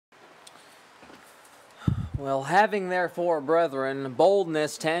Well, having therefore, brethren,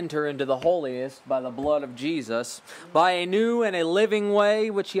 boldness to enter into the holiest by the blood of Jesus, by a new and a living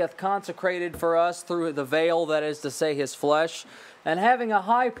way which he hath consecrated for us through the veil, that is to say, his flesh, and having a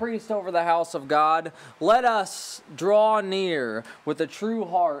high priest over the house of God, let us draw near with a true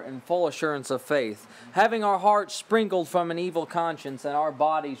heart and full assurance of faith, having our hearts sprinkled from an evil conscience and our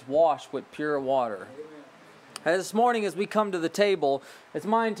bodies washed with pure water. This morning as we come to the table, it's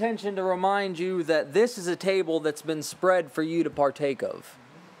my intention to remind you that this is a table that's been spread for you to partake of.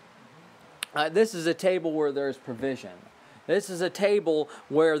 This is a table where there is provision. This is a table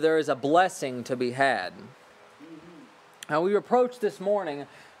where there is a blessing to be had. Now we approach this morning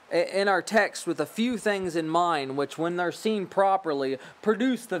in our text with a few things in mind which, when they're seen properly,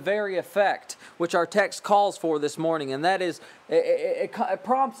 produce the very effect which our text calls for this morning, and that is, it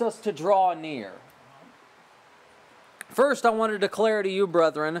prompts us to draw near. First, I want to declare to you,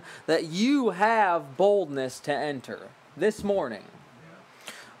 brethren, that you have boldness to enter this morning.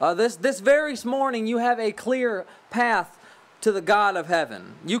 This very morning, you have a clear path to the God of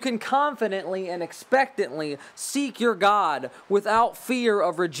heaven. You can confidently and expectantly seek your God without fear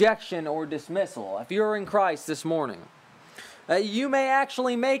of rejection or dismissal if you're in Christ this morning. You may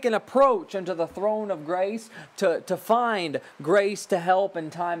actually make an approach unto the throne of grace to find grace to help in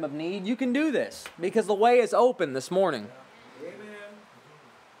time of need. You can do this because the way is open this morning.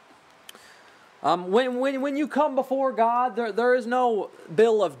 Amen. When you come before God, there is no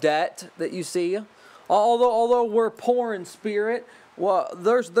bill of debt that you see. Although we're poor in spirit, well,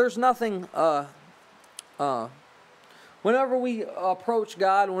 there's nothing. Whenever we approach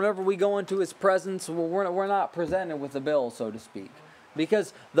God, whenever we go into His presence, we're not presented with a bill, so to speak.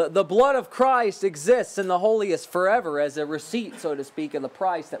 Because the blood of Christ exists in the holiest forever as a receipt, so to speak, of the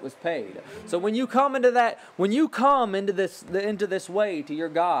price that was paid. So when you come into this way to your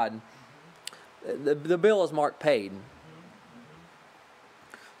God, the bill is marked paid.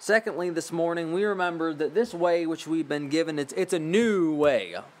 Secondly, this morning, we remember that this way which we've been given, it's a new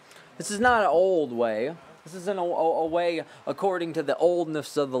way. This is not an old way. This isn't a way according to the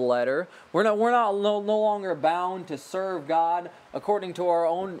oldness of the letter. We're no longer bound to serve God according to our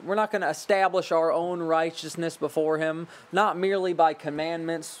own. We're not going to establish our own righteousness before Him, not merely by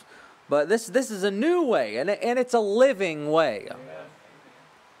commandments, but this is a new way, and it's a living way.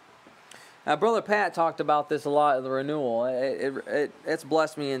 Now, Brother Pat talked about this a lot in the renewal. It's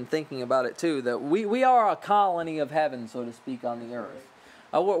blessed me in thinking about it too, that we are a colony of heaven, so to speak, on the earth.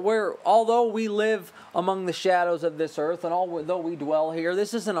 Although we live among the shadows of this earth, and although we dwell here,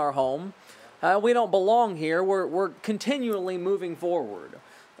 this isn't our home. We don't belong here. We're continually moving forward.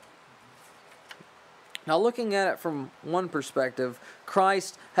 Now, looking at it from one perspective,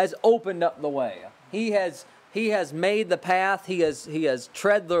 Christ has opened up the way. He has made the path. He has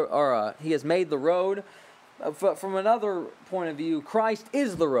made the road. From another point of view, Christ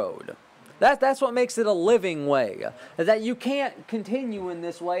is the road. That's what makes it a living way. That you can't continue in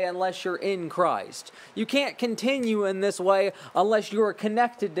this way unless you're in Christ. You can't continue in this way unless you are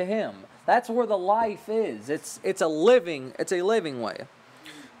connected to Him. That's where the life is. It's a living way.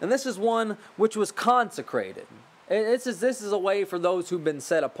 And this is one which was consecrated. This is a way for those who've been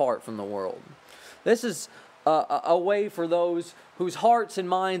set apart from the world. This is a way for those whose hearts and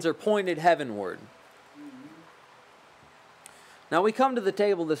minds are pointed heavenward. Now we come to the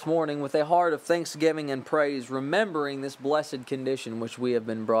table this morning with a heart of thanksgiving and praise, remembering this blessed condition which we have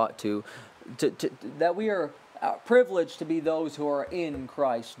been brought to that we are privileged to be those who are in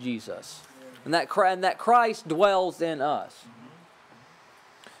Christ Jesus, and that Christ dwells in us.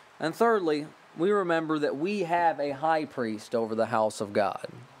 And thirdly, we remember that we have a high priest over the house of God.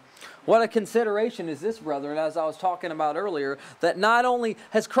 What a consideration is this, brethren, as I was talking about earlier, that not only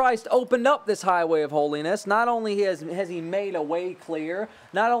has Christ opened up this highway of holiness, not only has He made a way clear,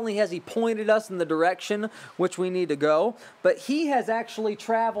 not only has He pointed us in the direction which we need to go, but He has actually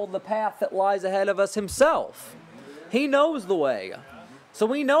traveled the path that lies ahead of us Himself. He knows the way. So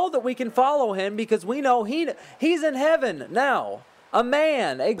we know that we can follow Him because we know He's in heaven now.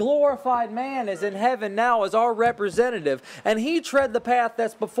 A glorified man is in heaven now as our representative, and He tread the path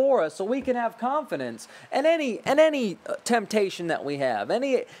that's before us so we can have confidence in any temptation that we have,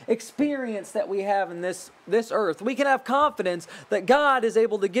 any experience that we have in this earth. We can have confidence that God is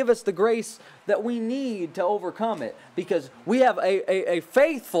able to give us the grace that we need to overcome it because we have a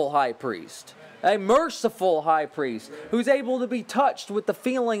faithful high priest. A merciful high priest who's able to be touched with the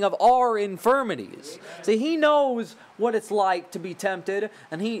feeling of our infirmities. See, He knows what it's like to be tempted,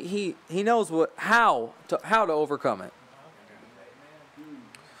 and he knows how to overcome it.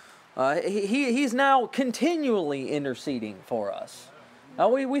 He's now continually interceding for us.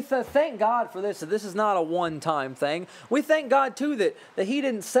 We thank God for this, that this is not a one-time thing. We thank God, too, that He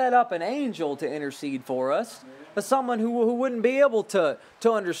didn't set up an angel to intercede for us, but someone who wouldn't be able to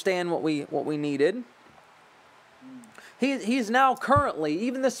understand what we needed. He's now currently,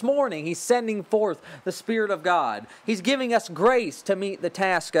 even this morning, He's sending forth the Spirit of God. He's giving us grace to meet the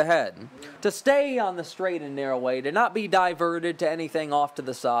task ahead, to stay on the straight and narrow way, to not be diverted to anything off to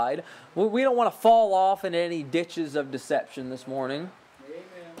the side. We don't want to fall off into any ditches of deception this morning.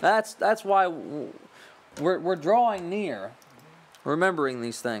 That's why we're drawing near, remembering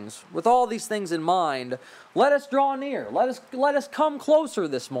these things. With all these things in mind, let us draw near. Let us come closer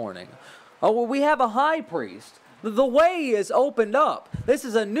this morning. We have a high priest. The way is opened up. This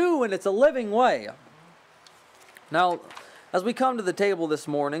is a new and it's a living way. Now, as we come to the table this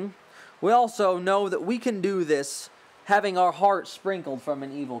morning, we also know that we can do this having our hearts sprinkled from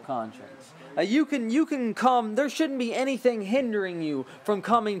an evil conscience. You can come. There shouldn't be anything hindering you from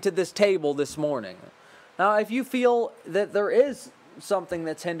coming to this table this morning. Now, if you feel that there is something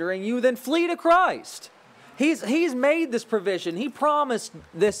that's hindering you, then flee to Christ. He's made this provision. He promised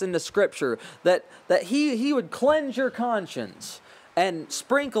this in the Scripture, that he would cleanse your conscience and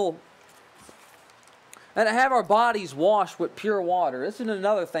sprinkle and have our bodies washed with pure water. This is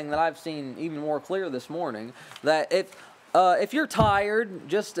another thing that I've seen even more clear this morning, that if you're tired,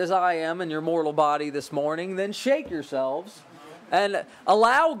 just as I am in your mortal body this morning, then shake yourselves and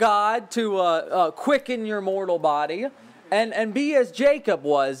allow God to quicken your mortal body. And be as Jacob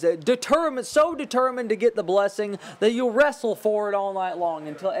was, so determined to get the blessing that you'll wrestle for it all night long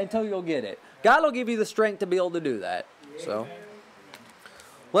until you'll get it. God will give you the strength to be able to do that. So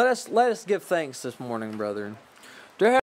let us give thanks this morning, brethren.